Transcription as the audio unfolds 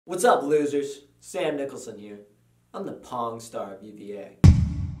What's up, losers? Sam Nicholson here. I'm the Pong star of UVA.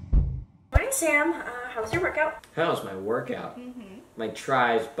 Morning, Sam. How was your workout? How's my workout? My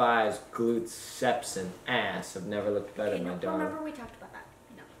tries, buys, glutes, seps, and ass have never looked better, my darling. Remember we talked about that.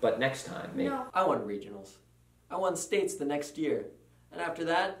 No. But next time, maybe. No. I won regionals. I won states the next year. And after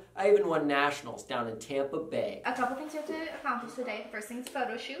that, I even won nationals down in Tampa Bay. A couple things you have to accomplish today. First thing's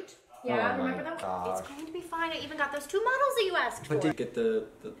photo shoot. Oh Yeah, my remember them? gosh. It's going to be fine. I even got those 2 models that you asked for. But did you get the...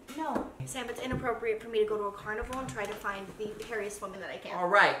 No. Sam, it's inappropriate for me to go to a carnival and try to find the hairiest woman that I can.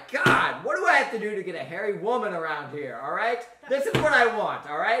 Alright, God, what do I have to do to get a hairy woman around here, alright? This is what I want,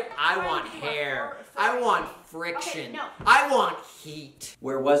 alright? I want hair. I want friction. Okay, no. I want heat.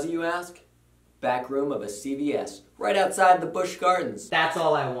 Where was it, you ask? Back room of a CVS, right outside the Busch Gardens. That's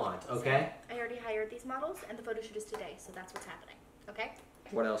all I want, okay? I already hired these models, and the photo shoot is today, so that's what's happening. Okay?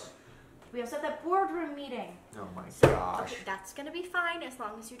 What else? We also have that boardroom meeting. Oh my So, gosh. okay, that's gonna be fine as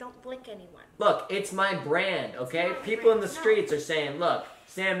long as you don't blink anyone. Look, it's my brand, okay? People in the streets are saying, look,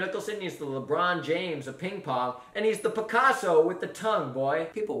 Sam Nicholson is the LeBron James of ping pong, and he's the Picasso with the tongue, boy.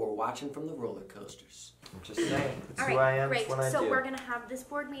 People were watching from the roller coasters. I'm just saying, it's who I am, great. it's what I do. So we're gonna have this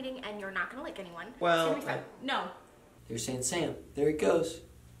board meeting, and you're not gonna lick anyone. Well, It's gonna be fun. No. They're saying, Sam, there he goes.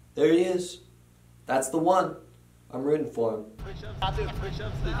 There he is. That's the one. I'm rooting for him.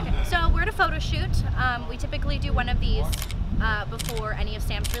 Okay, so we're at a photo shoot. We typically do one of these before any of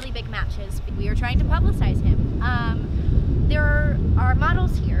Sam's really big matches. We are trying to publicize him. There are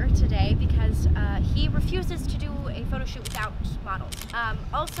models here today because he refuses to do a photo shoot without models.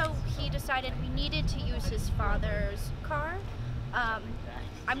 Also, he decided we needed to use his father's car.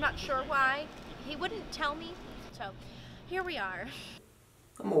 I'm not sure why. He wouldn't tell me, so here we are.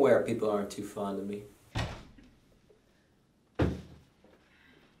 I'm aware people aren't too fond of me.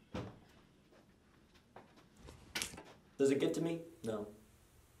 Does it get to me? No.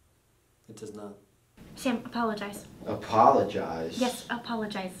 It does not. Sam, apologize. Apologize? Yes,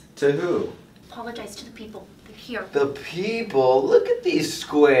 apologize. To who? Apologize to the people. They're here. The people? Look at these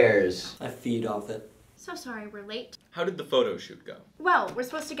squares. I feed off it. So sorry we're late. How did the photo shoot go? Well, we're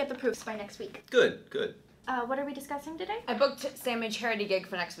supposed to get the proofs by next week. Good, good. What are we discussing today? I booked Sam a charity gig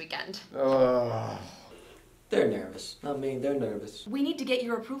for next weekend. They're nervous. Not me, they're nervous. We need to get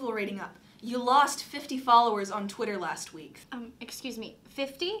your approval rating up. You lost 50 followers on Twitter last week. Excuse me,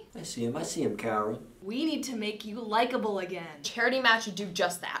 50? I see him, cowering. We need to make you likable again. Charity match would do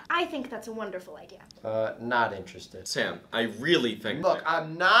just that. I think that's a wonderful idea. Not interested. Sam, I really think... Look,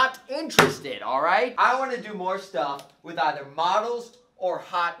 I'm not interested, alright? I want to do more stuff with either models or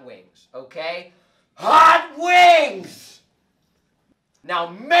hot wings, okay? Hot wings! Now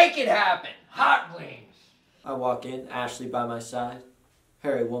make it happen! Hot wings! I walk in, Ashley by my side.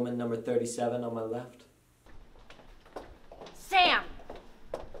 Hairy woman number 37 on my left. Sam!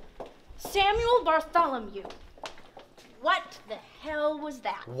 Samuel Bartholomew! What the hell was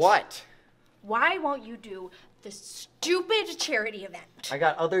that? What? Why won't you do the stupid charity event? I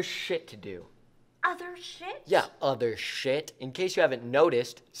got other shit to do. Other shit? Yeah, other shit. In case you haven't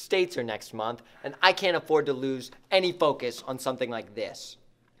noticed, states are next month, and I can't afford to lose any focus on something like this.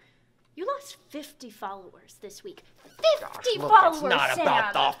 You lost 50 followers this week. 50 Look, followers, it's not Sam!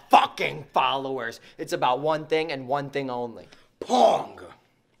 about the fucking followers. It's about one thing and one thing only. Pong!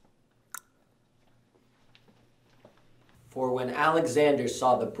 For when Alexander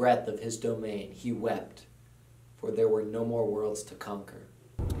saw the breadth of his domain, he wept, for there were no more worlds to conquer.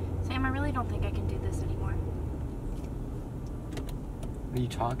 Sam, I really don't think I can do this anymore. What are you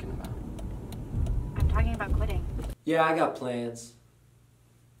talking about? I'm talking about quitting. Yeah, I got plans.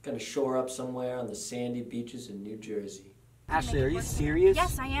 Gonna shore up somewhere on the sandy beaches in New Jersey. Ashley, are you serious?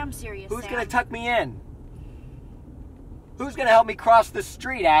 Yes, I am serious, Who's Sam. gonna tuck me in? Who's gonna help me cross the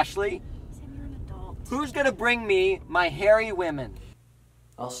street, Ashley? Sam, you're an adult. Who's gonna bring me my hairy women?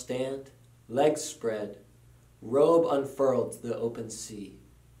 I'll stand, legs spread, robe unfurled to the open sea.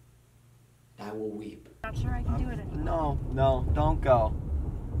 I will weep. I'm not sure I can do it anymore. No, don't go.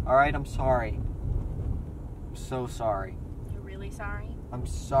 Alright, I'm sorry. I'm so sorry. You're really sorry? I'm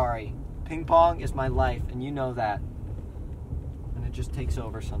sorry. Ping pong is my life, and you know that. And it just takes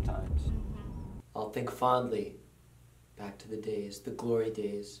over sometimes. I'll think fondly back to the days, the glory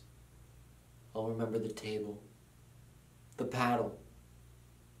days. I'll remember the table, the paddle,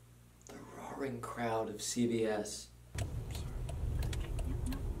 the roaring crowd of CBS.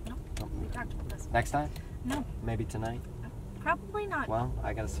 No. We talked about this. Next time? No, Maybe tonight? probably not. Well,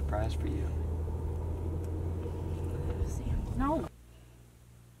 I got a surprise for you. Sam, no.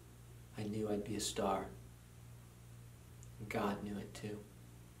 I knew I'd be a star. God knew it too.